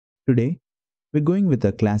Today, we're going with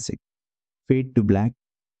a classic, fade to black.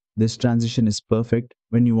 This transition is perfect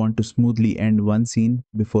when you want to smoothly end one scene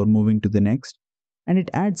before moving to the next, and it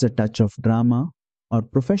adds a touch of drama or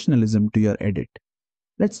professionalism to your edit.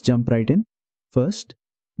 Let's jump right in. First,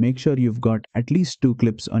 make sure you've got at least two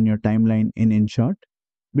clips on your timeline in InShot.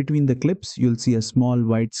 Between the clips, you'll see a small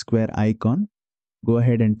white square icon. Go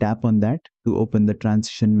ahead and tap on that to open the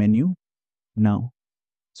transition menu. Now,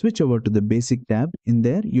 switch over to the basic tab. In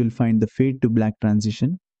there, you'll find the fade to black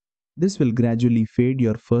transition. This will gradually fade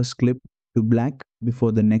your first clip to black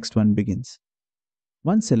before the next one begins.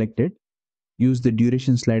 Once selected, use the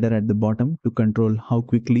duration slider at the bottom to control how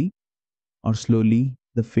quickly or slowly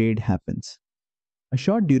the fade happens. A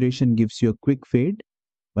short duration gives you a quick fade,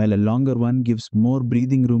 while a longer one gives more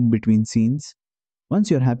breathing room between scenes. Once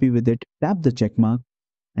you're happy with it, tap the check mark,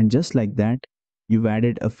 and just like that, you've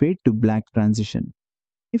added a fade to black transition.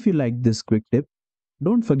 If you like this quick tip,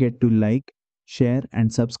 don't forget to like, share,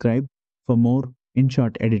 and subscribe for more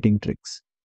InShot editing tricks.